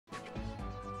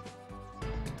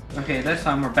Okay, this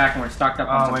time we're back and we're stocked up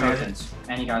on some potions.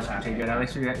 And he does have Okay, good. At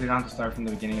least we don't have to start from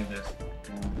the beginning of this.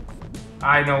 Yeah.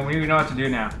 I know, we know what to do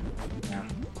now. Yeah.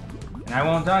 And I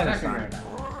won't die this time.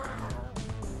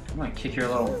 I'm gonna kick your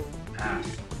little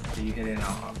ass. So you hit it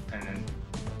and then...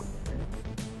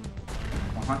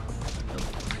 Uh-huh.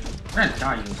 We're gonna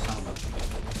die, you son of a...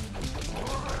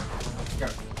 Go.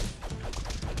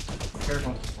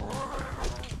 Careful.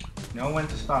 Know when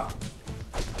to stop.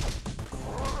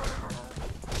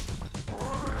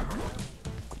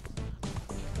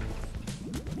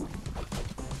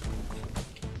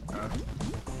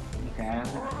 Okay,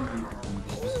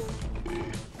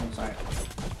 I'm sorry.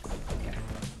 Okay.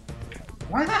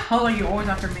 Why the hell are you always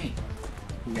after me?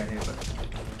 You got hit, but...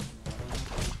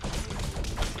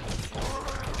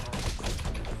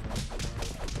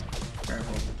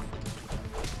 Careful.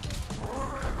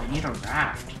 I need a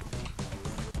raft.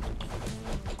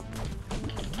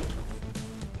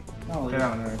 Oh, Get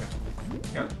out, there we go.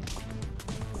 Yep.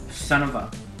 Son of a...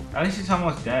 At least he's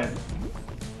almost dead.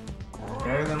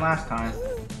 Better than last time.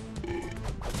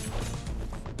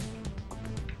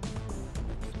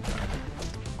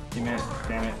 You missed,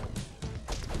 damn it.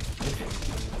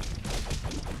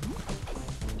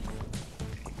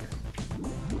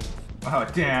 Oh,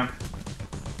 damn.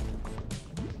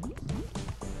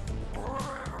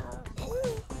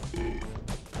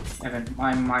 Evan,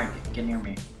 my mic, get near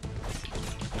me.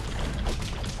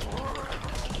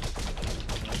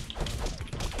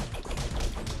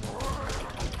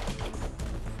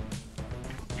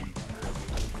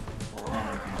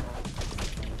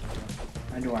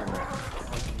 How do I rap?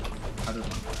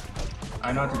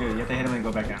 I know what to do. You have to hit him and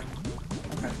go back down.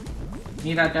 Okay.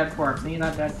 Need that dead corpse. Need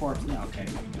that dead corpse. Yeah, okay.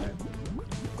 Good.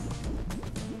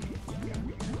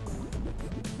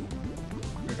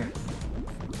 Okay.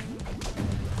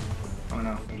 Oh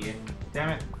no, idiot. Damn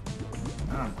it.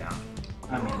 Oh, I'm down.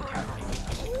 I mean the cat.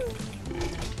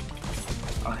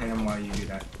 I'll hit him while you do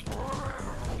that.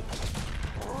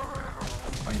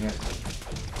 Oh, you missed.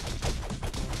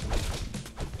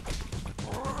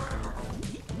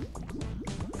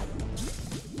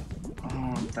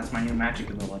 That's my new magic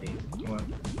ability. What?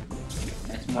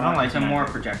 It's more. I don't like it's a more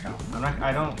projectile. I'm not.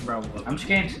 I don't. Bro, look. I'm just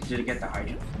getting to get the high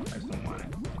jump. I just don't want it.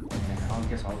 Okay, I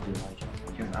guess I'll do high jump.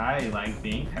 Because I like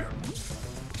being terrible.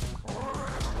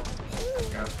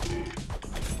 Go.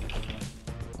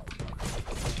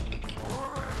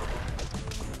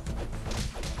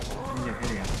 You get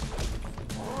hit again.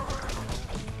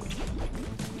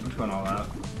 I'm just going all out.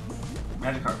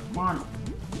 Magic card. Come on.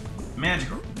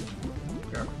 Magical.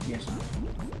 Go. Yes.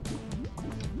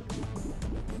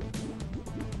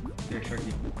 They're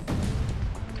tricky.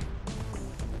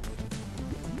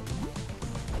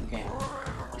 Okay.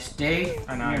 Stay.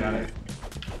 I know, I got it.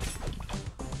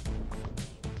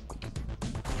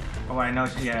 Oh, I know.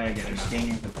 Yeah, I get it. Stay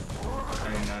near the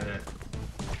I didn't know that.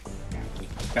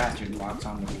 bastard locks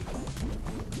on the people.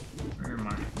 Where am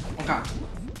I? Oh god.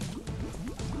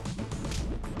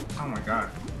 Oh my god.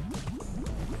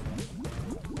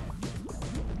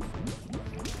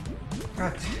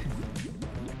 God.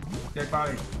 Dead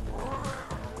body.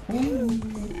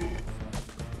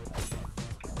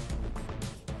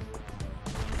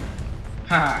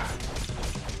 Ha!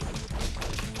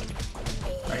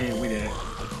 Okay, we did it.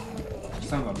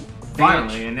 Son of a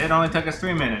Finally, and it only took us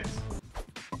 3 minutes.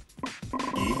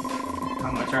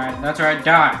 How much? That's right. That's right.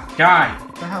 Die. Die.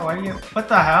 What the hell? Why do you? What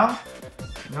the hell?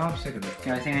 No, I'm sick of it.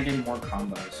 Okay, I think I did more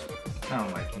combos I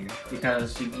don't like you.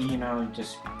 because you know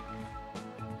just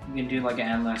you can do like an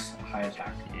endless high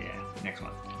attack. Yeah. Next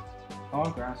one. Oh,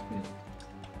 grass pit.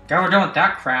 God, we're done with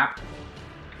that crap.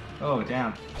 Oh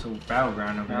damn. So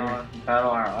battleground over Now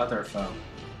battle our other foe.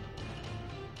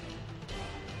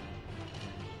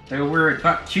 They're weird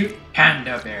but cute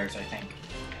panda bears, I think.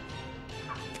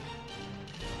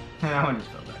 here. That one just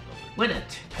fell back over. With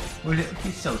it. Would it?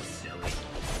 He's so silly.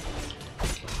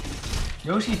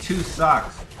 Yoshi 2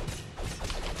 sucks.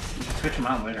 We can switch them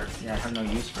out later. Yeah, I have no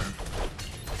use for him.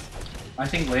 I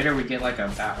think later we get like a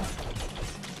battle.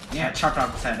 Yeah, chopped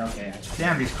off his head. Okay.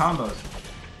 Damn, these combos.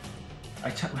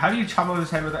 How do you chop off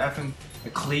his head with an effing a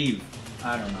cleave?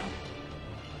 I don't know.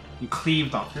 You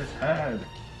cleaved off his head.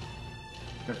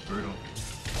 That's brutal.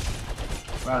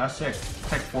 Wow, that's sick.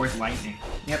 It's like Force Lightning.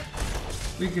 Yep.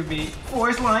 We could be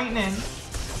Force Lightning.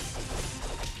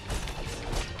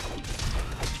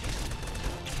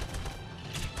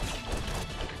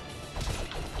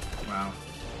 Wow.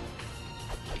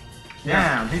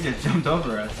 Damn, he just jumped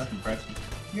over us. That's impressive.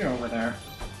 You're over there.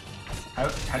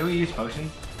 How do we use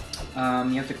potions?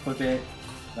 You have to equip it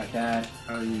like that.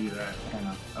 How do you do that? I don't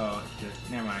know. Oh, just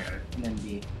never mind. I got it. And then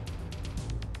B.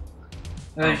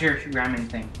 There's your ramming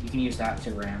thing. You can use that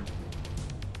to ram.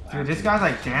 Dude, this guy's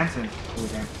like dancing. Oh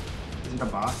damn. Is it a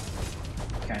boss?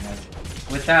 Kind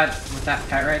of. With that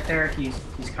pet right there, he's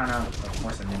kind of a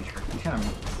force of nature. He's kind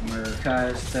of murder.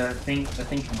 Because the thing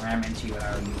can ram into you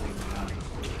without you even knowing.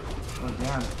 Oh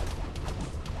damn.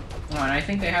 Oh, and I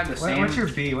think they have the same. What's your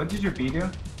B? What did your B do?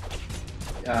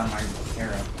 My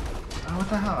arrow. Oh, what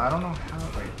the hell? I don't know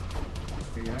how. Wait.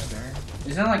 Yeah, there.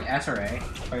 Isn't it like S or A?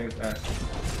 Oh, it's S.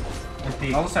 It's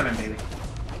D. Level 7, baby.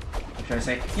 Should I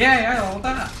say? Yeah, level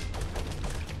that.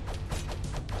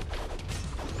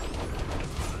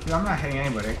 Dude, I'm not hitting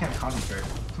anybody. I can't concentrate.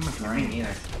 Too much Me rain.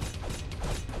 neither.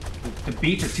 The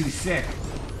beats are too sick.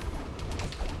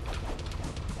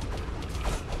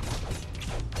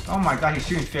 Oh my god, he's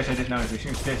shooting fish. I just noticed. He's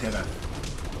shooting fish at us.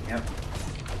 Yep.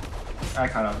 I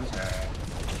caught off his head.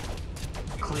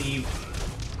 Cleave.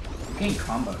 I'm getting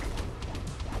comboed.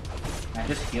 I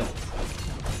just healed.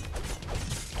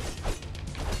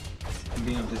 I'm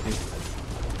beating up this dude.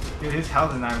 Dude, his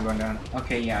health is not even going down.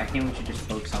 Okay, yeah, I think we should just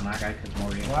focus on that guy because more.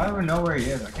 Well, I don't even know where he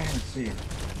is. I can't even see him.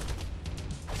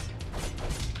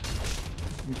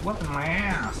 He's whooping my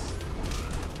ass.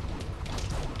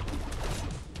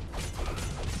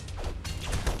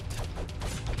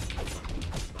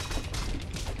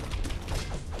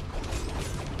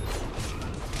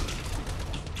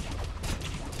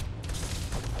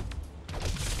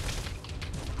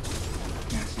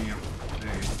 Can't see him.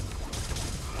 There he is.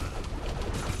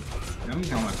 I'm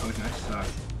using all my potion. I suck.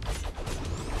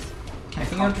 I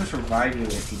think I'll just revive you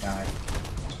if you die.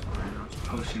 Fine, I'll just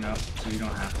potion up so you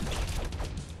don't have to.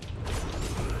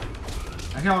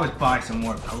 I can always buy some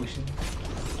more potions.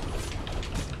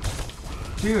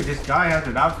 Dude, this guy has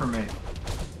it out for me.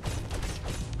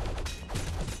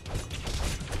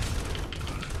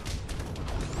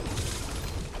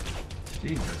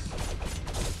 Jesus.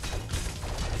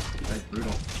 That's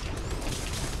brutal.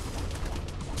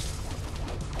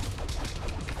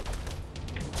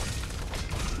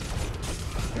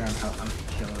 Yeah, I'm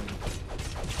killing you.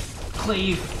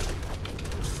 Cleave!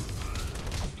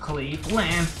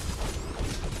 Cleveland!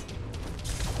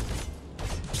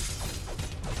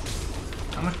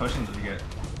 How much potions did you get?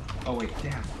 Oh wait,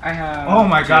 damn. I have. Oh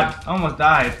my god, I almost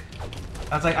died.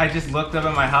 I was like, I just looked up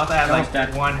at my health, I had Almost like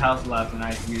dead. 1 health left and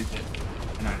I used it.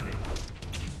 And I did.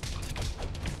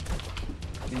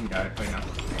 I think you died, wait no.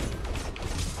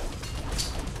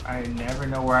 I never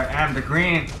know where I am. The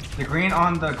green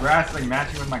on the grass is like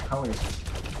matching with my colors.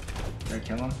 Did I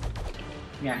kill him?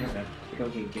 Yeah, he's dead. Go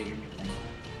get your new thing.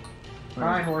 Where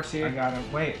Bye, is- horsey. I got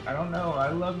him. Wait, I don't know. I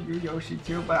love you, Yoshi,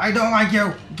 too, but I don't like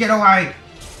you. Get away.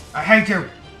 I hate you.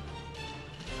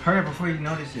 Hurry up before you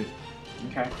notice it.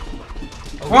 Okay.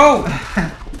 Oh.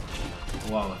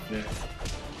 Whoa, what's this?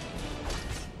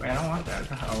 Wait, I don't want that.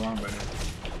 That's how long button.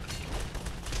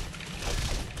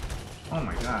 Oh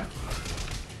my god.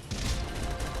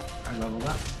 I leveled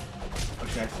up. What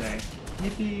should I say?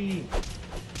 Yippee!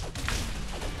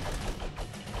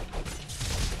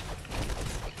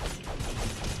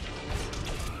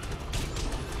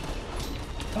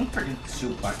 Don't freaking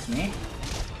suplex me.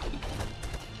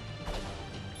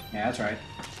 Yeah, that's right.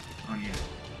 Oh yeah.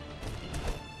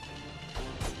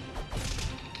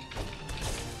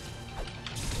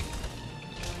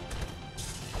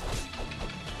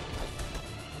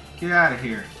 Get out of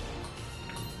here.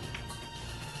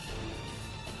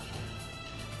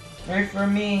 Wait for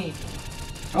me.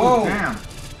 Oh Whoa. damn.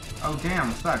 Oh damn,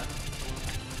 I'm stuck.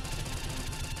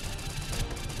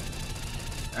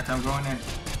 I'm going in.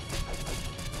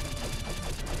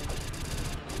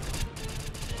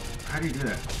 How do you do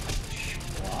that?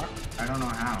 Walk. I don't know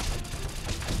how.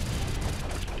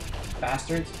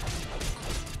 Bastards.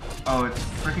 Oh, it's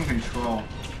freaking control.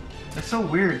 It's so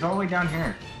weird. It's all the way down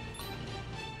here.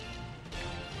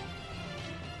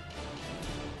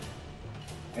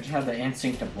 I just have the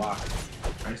instinct to block.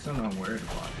 I just don't know where to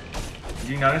block it. Did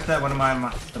you notice that one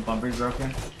of the bumpers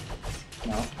broken?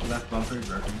 No. The left bumper is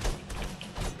broken.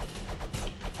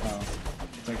 Oh.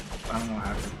 It's like, I don't know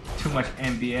how to. Too much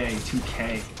NBA,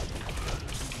 2K.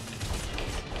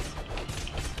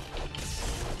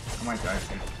 I might die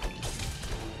soon.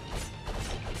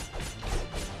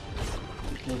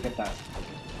 Look at that.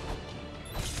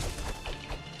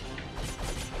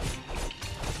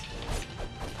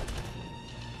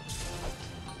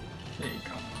 There you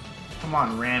go. Come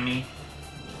on, Rammy.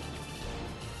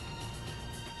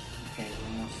 Okay,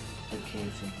 almost the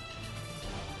caves in.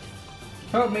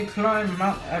 Help me climb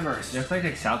Mount Everest. Just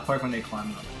like South Park when they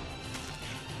climb up.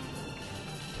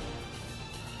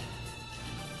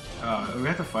 Oh, we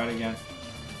have to fight again.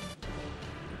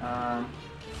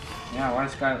 Yeah, why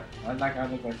that guy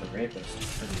look like a rapist?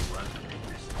 Because he was a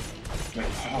rapist. Wait,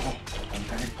 oh,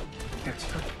 okay. Get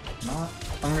her. No,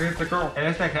 I'm gonna get the girl. Hey,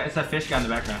 it's that fish guy in the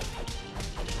background.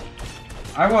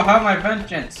 I will have my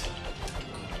vengeance.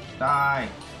 Die.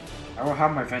 I will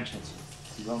have my vengeance.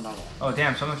 You will know that. Oh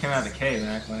damn, someone came out of the cave and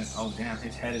I went, oh damn,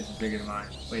 his head is bigger than mine.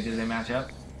 Wait, did they match up?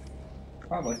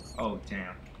 Probably. Oh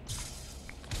damn.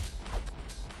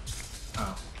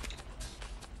 Oh.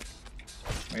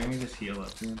 Wait, let me just heal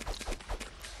up, dude.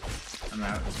 I'm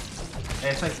out. Hey,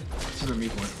 it's like Super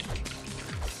Meat Boy.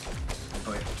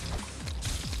 Oh wait.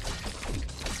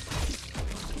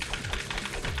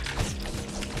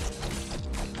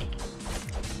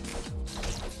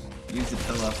 Use the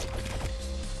pillow.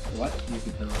 What? Use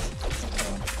the pillow.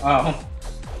 Oh.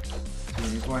 Super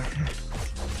Meat Boy.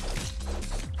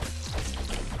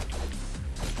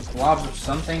 Blobs of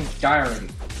something? Die already.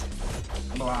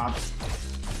 Blobs.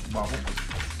 Bobble.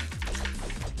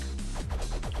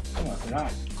 Oh, did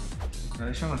I? No,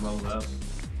 this one was leveled up.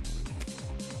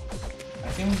 I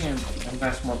think we can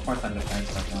invest more points on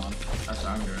defense like on. That's what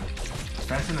I'm doing.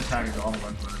 Defense and attack is all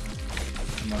one for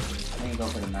mostly. I think go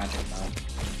for the magic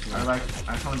though. I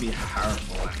just want to be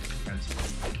powerful and defensive.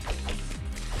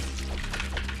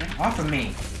 Get off of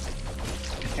me!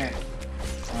 Okay.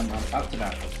 I'm about to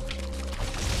die.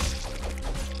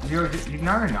 You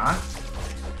no, you're not.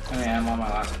 I mean, I'm on my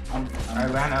last. I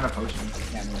ran out of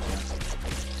potions. Yeah, me too.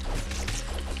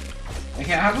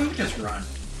 Okay, how about we just run?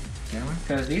 Can we?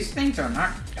 Because these things are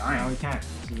not No, dying. we can't.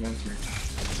 It's adventure.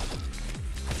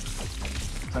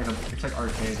 It's like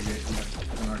arcade.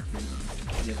 It's an arcade.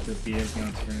 You have to beat everything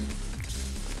on screen.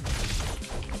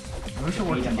 We should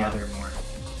work Beat 'em up. together more.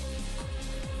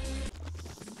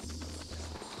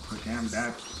 Oh damn,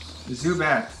 that. The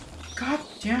Zubat. God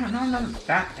damn it, not another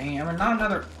bat thing. I mean, not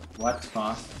another. What?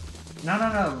 Boss. Not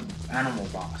another animal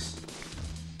boss.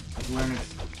 You have to learn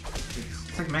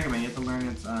it's like Mega Man. You have to learn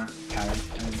its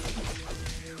Pattern.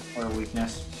 Or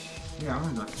weakness. Yeah,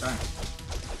 I'm gonna die.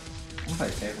 I'm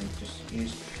gonna save and just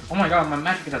use. Oh my god, my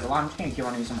magic is at a lot. I'm just gonna keep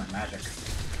on using my magic.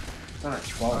 It's at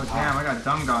 12. Oh damn, I got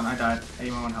dumbed on. I died.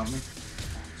 Anyone want to help me?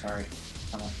 Sorry.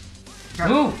 Come on. Got-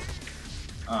 Move!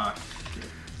 Shit.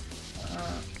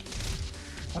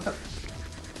 What the?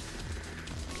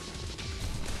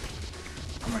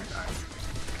 I might die.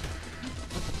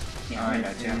 Yeah, I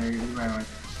got yeah, you. you might want to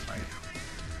fight.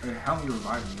 Okay, help me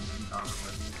revive me.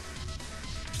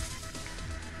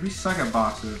 We suck at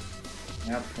bosses.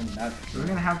 Yep, and that. We're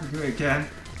gonna have to do it again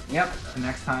Yep, the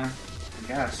next time. I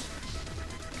guess.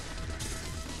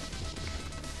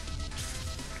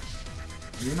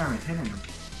 You're not even hitting them.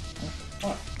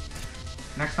 What?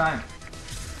 Next time,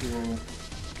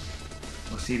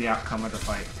 we'll see the outcome of the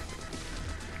fight.